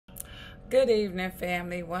Good evening,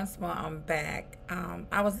 family. Once more, I'm back.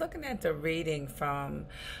 I was looking at the reading from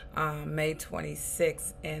May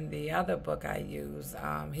 26th in the other book I use,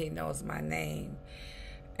 He Knows My Name.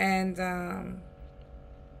 And I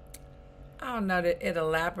don't know that it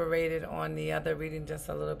elaborated on the other reading just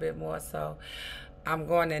a little bit more. So I'm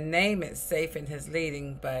going to name it Safe in His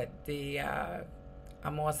Leading, but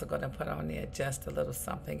I'm also going to put on there just a little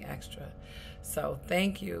something extra. So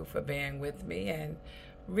thank you for bearing with me, and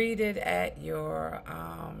read it at your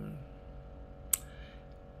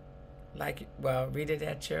read it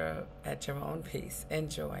at your own pace.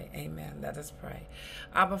 Enjoy. Amen. Let us pray.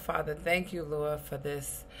 Abba Father, thank you, Lord, for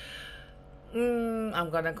this. I'm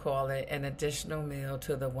going to call it an additional meal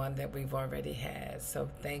to the one that we've already had. So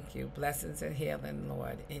thank you. Blessings and healing,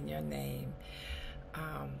 Lord, in your name.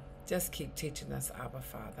 Just keep teaching us, Abba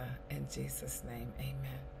Father. In Jesus' name,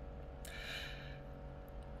 amen.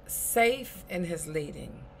 Safe in His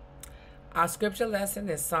leading. Our scripture lesson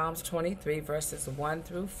is Psalms 23, verses 1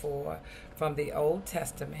 through 4 from the Old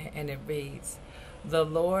Testament, and it reads, "The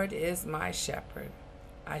Lord is my shepherd,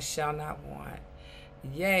 I shall not want.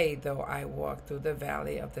 Yea, though I walk through the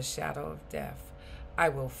valley of the shadow of death, I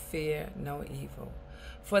will fear no evil.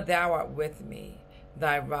 For thou art with me,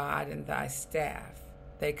 thy rod and thy staff,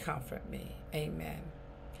 they comfort me." Amen.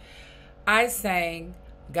 I sang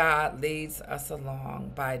God Leads Us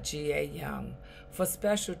Along by G.A. Young for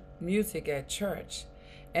special music at church,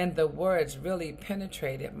 and the words really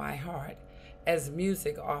penetrated my heart, as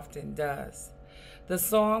music often does. The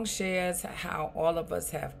song shares how all of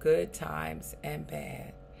us have good times and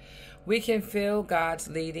bad. We can feel God's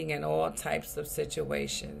leading in all types of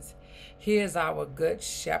situations. He is our good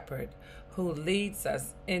shepherd who leads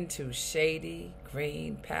us into shady,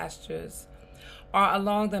 green pastures, or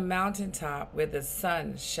along the mountaintop where the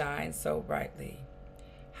sun shines so brightly.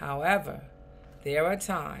 However, there are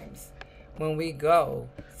times when we go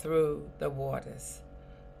through the waters,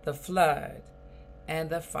 the flood, and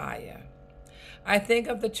the fire. I think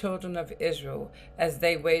of the children of Israel as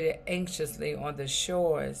they waited anxiously on the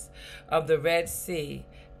shores of the Red Sea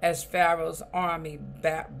as Pharaoh's army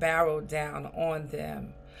barreled down on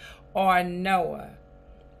them, or Noah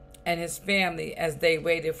and his family as they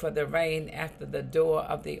waited for the rain after the door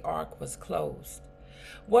of the ark was closed.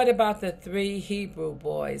 What about the 3 Hebrew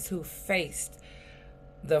boys who faced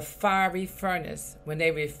the fiery furnace when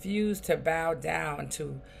they refused to bow down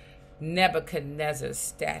to Nebuchadnezzar's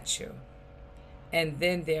statue? And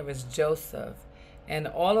then there is Joseph and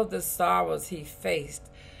all of the sorrows he faced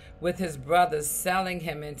with his brothers selling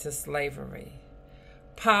him into slavery.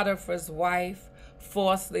 Potiphar's wife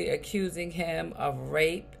falsely accusing him of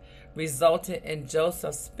rape resulted in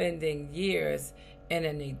Joseph spending years in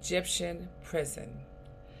an Egyptian prison.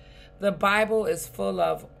 The Bible is full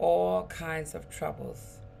of all kinds of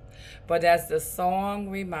troubles. But as the song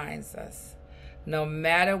reminds us, no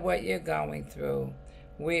matter what you're going through,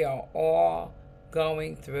 we are all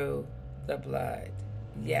going through the blood.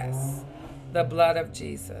 Yes, the blood of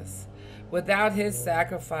Jesus. Without his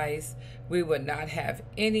sacrifice, we would not have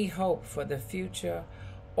any hope for the future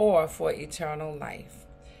or for eternal life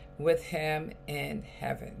with him in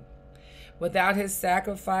heaven. Without his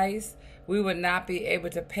sacrifice, we would not be able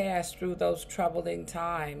to pass through those troubling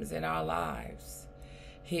times in our lives.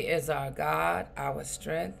 He is our God, our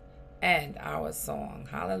strength, and our song.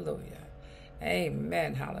 Hallelujah.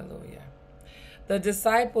 Amen. Hallelujah. The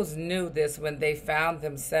disciples knew this when they found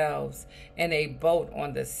themselves in a boat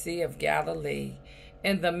on the Sea of Galilee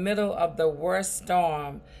in the middle of the worst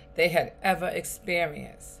storm they had ever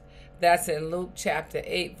experienced. That's in Luke chapter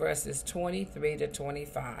 8, verses 23 to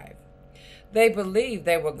 25. They believed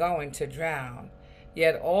they were going to drown,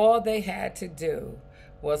 yet all they had to do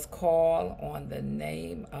was call on the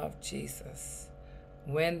name of Jesus.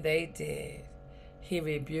 When they did, he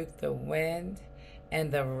rebuked the wind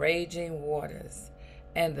and the raging waters,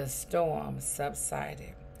 and the storm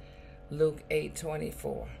subsided. Luke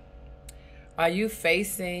 8:24. Are you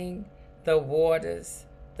facing the waters,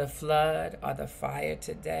 the flood, or the fire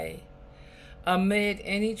today? Amid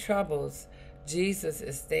any troubles, Jesus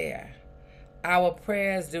is there. Our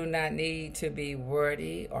prayers do not need to be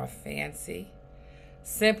wordy or fancy.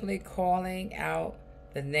 Simply calling out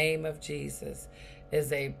the name of Jesus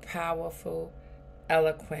is a powerful,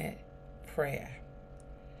 eloquent prayer.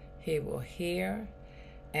 He will hear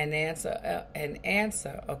and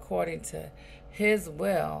answer according to his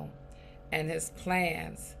will and his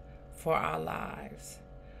plans for our lives.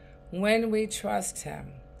 When we trust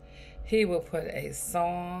him, he will put a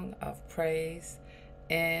song of praise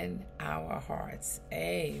in our hearts.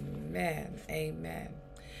 Amen. Amen.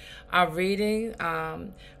 Our reading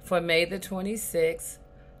for May the 26th,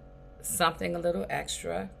 Something a Little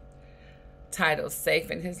Extra, titled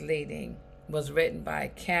Safe in His Leading, was written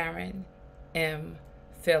by Karen M.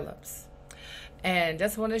 PHILLIPS. And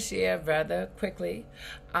just want to share rather quickly,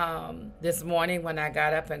 this morning when I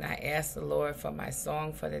got up and I asked the Lord for my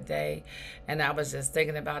song for the day, and I was just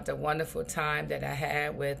thinking about the wonderful time that I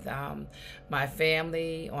had with my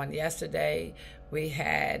family on yesterday. We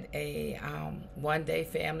had a one-day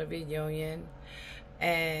family reunion,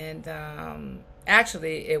 and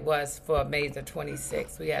actually it was for May the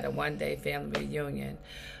 26th. We had a one-day family reunion.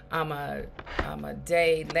 I'm a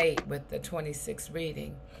day late with the 26th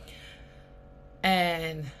reading.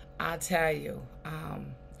 And I'll tell you,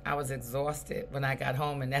 I was exhausted when I got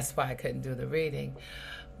home, and that's why I couldn't do the reading.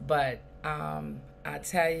 But I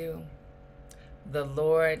tell you, the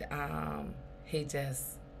Lord, He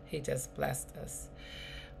just blessed us.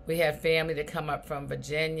 We had family to come up from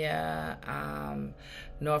Virginia,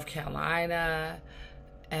 North Carolina,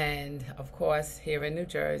 and of course here in New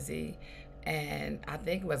Jersey. And I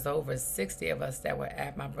think it was over 60 of us that were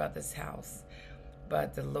at my brother's house.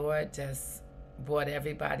 But the Lord just brought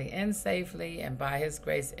everybody in safely, and by His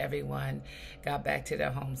grace, everyone got back to their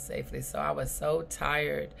homes safely. So I was so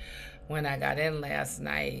tired when I got in last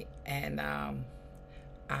night, and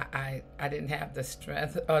I didn't have the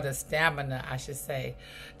strength or the stamina, I should say,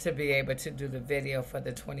 to be able to do the video for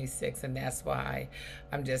the 26th, and that's why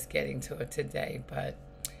I'm just getting to it today. But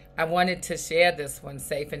I wanted to share this one,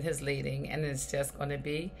 Safe in His Leading, and it's just going to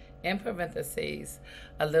be, in parentheses,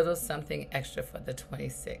 a little something extra for the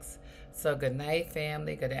 26th. So good night,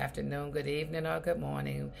 family, good afternoon, good evening, or good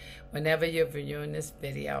morning, whenever you're viewing this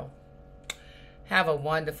video. Have a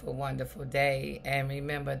wonderful, wonderful day, and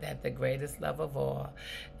remember that the greatest love of all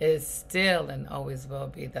is still and always will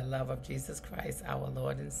be the love of Jesus Christ, our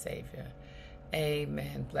Lord and Savior.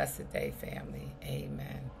 Amen. Blessed day, family.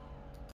 Amen.